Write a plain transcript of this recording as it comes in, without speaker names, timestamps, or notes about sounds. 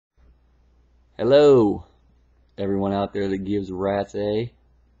Hello, everyone out there that gives rats a.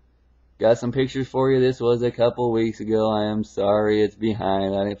 Got some pictures for you. This was a couple weeks ago. I am sorry it's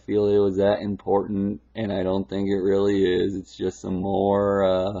behind. I didn't feel it was that important, and I don't think it really is. It's just some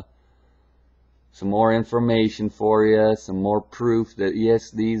more information for you, some more proof that yes,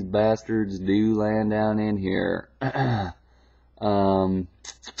 these bastards do land down in here.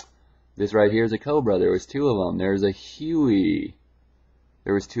 This right here is a cobra. There was two of them. There's a Huey.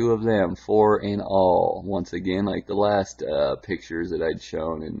 There was two of them, 4 in all. Once again, like the last pictures that I'd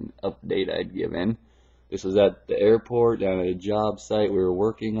shown and update I'd given. This was at the airport, down at a job site we were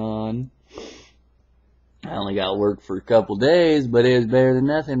working on. I only got work for a couple days, but it was better than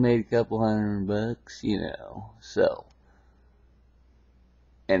nothing. Made a couple $100, you know. So,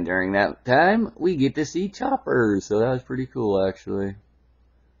 and during that time, we get to see choppers. So that was pretty cool, actually.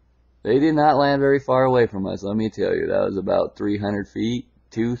 They did not land very far away from us, let me tell you. That was about 300 feet,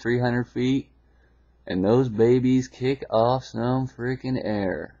 300 feet. And those babies kick off some freaking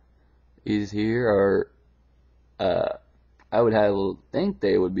air. These here are, I would think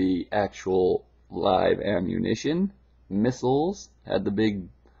they would be actual live ammunition. Missiles. Had the big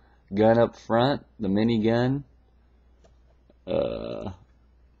gun up front, the minigun.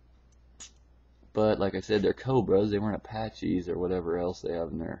 But like I said, they're cobras. They weren't Apaches or whatever else they have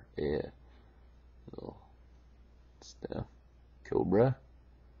in there. Yeah. Little stuff. Cobra.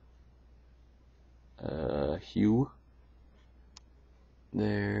 Hue.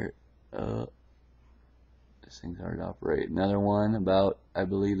 There. This thing's hard to operate. Another one about, I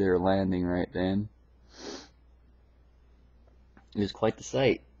believe they were landing right then. It was quite the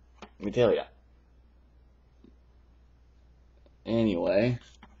sight. Let me tell ya. Anyway.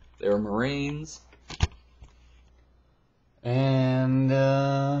 They were Marines, and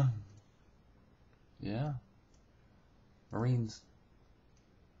yeah, Marines.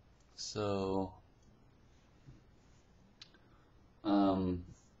 So,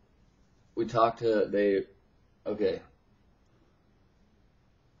 we talked to they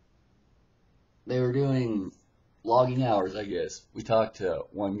were doing logging hours, I guess. We talked to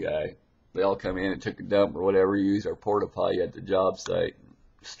one guy. They all come in and took a dump or whatever. Used our porta potty at the job site.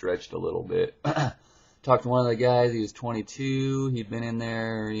 Stretched a little bit. Talked to one of the guys. He was 22. He'd been in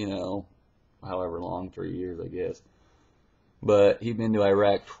there, you know, however long, 3 years, I guess. But he'd been to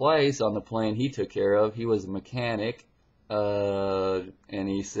Iraq twice on the plane he took care of. He was a mechanic, and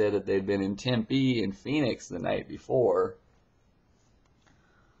he said that they'd been in Tempe and Phoenix the night before.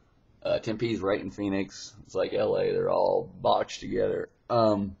 Tempe's right in Phoenix. It's like LA. They're all botched together.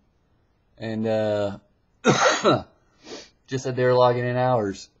 Just said they were logging in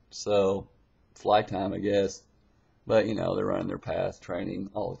hours, so flight time, I guess. But, you know, they're running their path,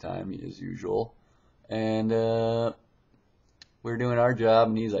 training all the time, as usual. And we're doing our job,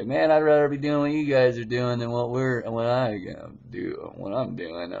 and he's like, man, I'd rather be doing what you guys are doing than what I'm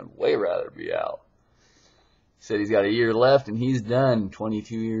doing. I'd way rather be out. He said he's got a year left, and he's done,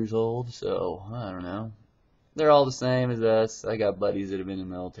 22 years old, so I don't know. They're all the same as us. I got buddies that have been in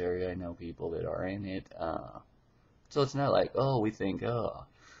the military. I know people that are in it. So it's not like, oh, we think, oh,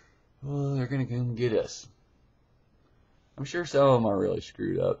 they're going to come get us. I'm sure some of them are really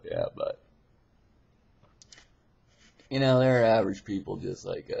screwed up, yeah, but, you know, they're average people just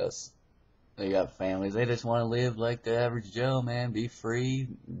like us. They got families. They just want to live like the average Joe, man. Be free,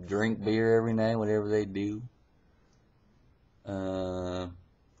 drink beer every night, whatever they do.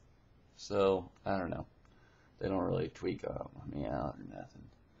 So, I don't know. They don't really tweak me out or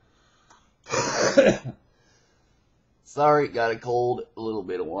nothing. Sorry, got a cold, a little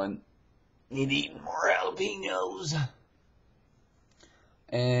bit of one. Need to eat more jalapenos.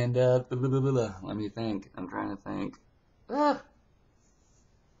 And, let me think. I'm trying to think. My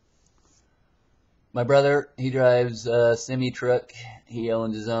brother, he drives a semi-truck. He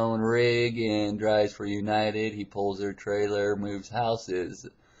owns his own rig and drives for United. He pulls their trailer, moves houses.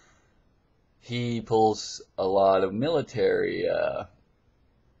 He pulls a lot of military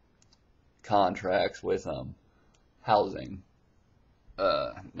contracts with them. Housing,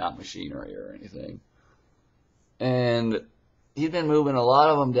 not machinery or anything. And he's been moving a lot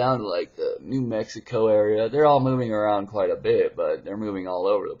of them down to like the New Mexico area. They're all moving around quite a bit, but they're moving all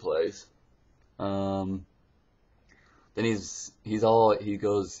over the place. Then he's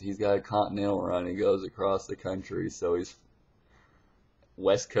got a continental run. He goes across the country, so he's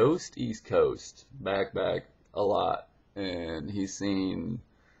West Coast, East Coast, back a lot, and he's seen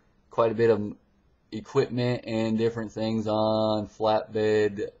quite a bit of equipment and different things on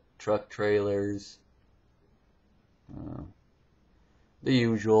flatbed truck trailers, the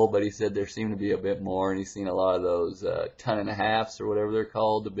usual, but he said there seemed to be a bit more, and he's seen a lot of those 1.5 tons or whatever they're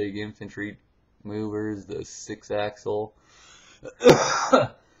called, the big infantry movers, the 6-axle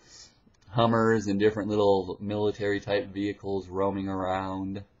Hummers and different little military type vehicles roaming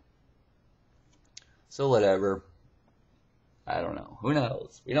around. So whatever. I don't know. Who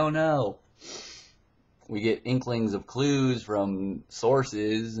knows? We don't know. We get inklings of clues from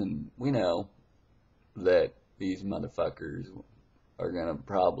sources, and we know that these motherfuckers are gonna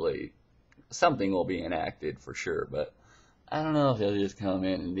probably, something will be enacted for sure, but I don't know if they'll just come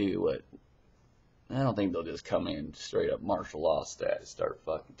in and do what. I don't think they'll just come in straight up martial law status, start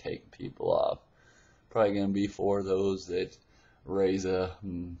fucking taking people off. Probably gonna be for those that raise a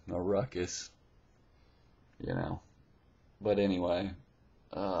ruckus, you know. But anyway,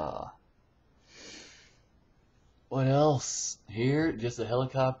 what else? Here, just the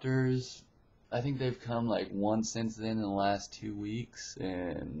helicopters. I think they've come like once since then in the last 2 weeks,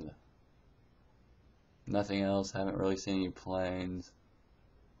 and nothing else. Haven't really seen any planes.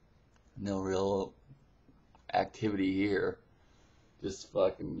 No real activity here. Just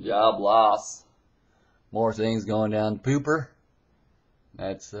fucking job loss. More things going down the pooper.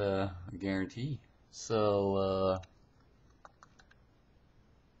 That's a guarantee. So,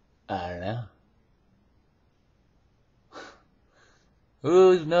 I don't know.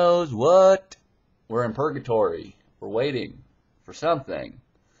 Who knows what? We're in purgatory. We're waiting for something.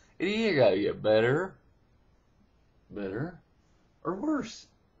 It either gotta get better, or worse.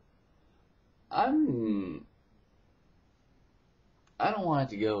 I don't want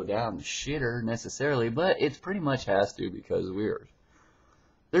it to go down the shitter necessarily, but it pretty much has to, because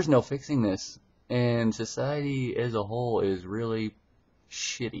there's no fixing this, and society as a whole is really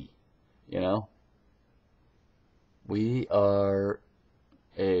shitty, you know? We are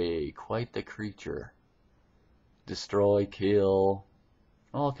quite the creature. Destroy, kill,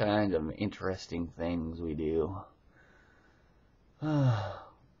 all kinds of interesting things we do.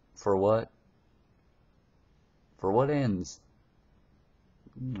 For what? For what ends?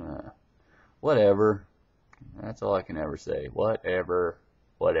 Whatever. That's all I can ever say. Whatever.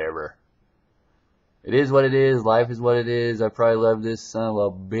 It is what it is. Life is what it is. I probably loved this son of a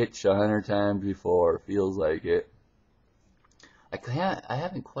bitch 100 times before. Feels like it. I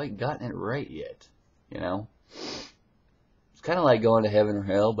haven't quite gotten it right yet, you know? It's kind of like going to heaven or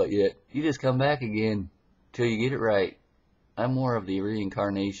hell, but yet you just come back again till you get it right. I'm more of the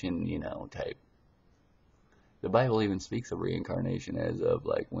reincarnation, type. The Bible even speaks of reincarnation as of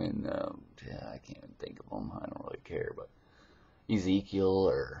like when, I can't think of them, I don't really care, but Ezekiel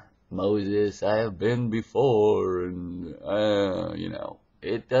or Moses, I have been before, and,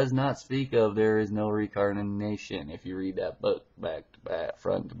 it does not speak of there is no reincarnation. If you read that book back to back,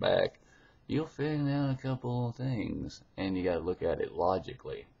 front to back, you'll find out a couple of things, and you gotta look at it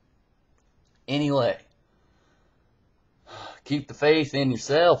logically. Anyway, keep the faith in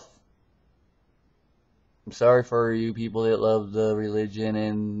yourself. I'm sorry for you people that love the religion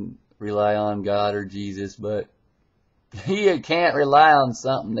and rely on God or Jesus, but you can't rely on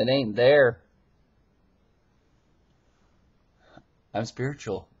something that ain't there. I'm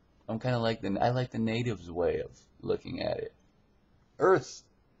spiritual. I'm kind of like I like the natives' way of looking at it. Earth,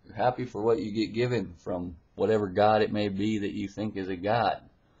 you're happy for what you get given from whatever God it may be that you think is a God.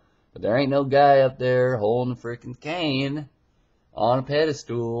 But there ain't no guy up there holding a freaking cane on a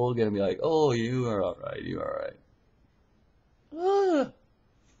pedestal gonna be like, oh, you are alright, you are alright.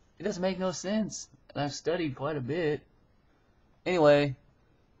 It doesn't make no sense. And I've studied quite a bit. Anyway,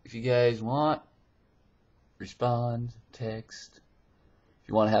 if you guys want, respond, text. If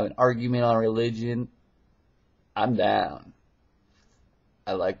you want to have an argument on religion, I'm down.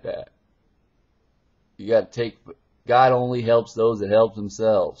 I like that. You got to God only helps those that help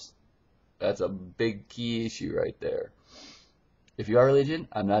themselves. That's a big key issue right there. If you are religion,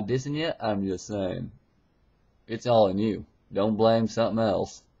 I'm not dissing you. I'm just saying, it's all in you. Don't blame something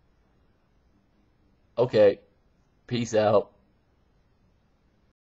else. Okay, peace out.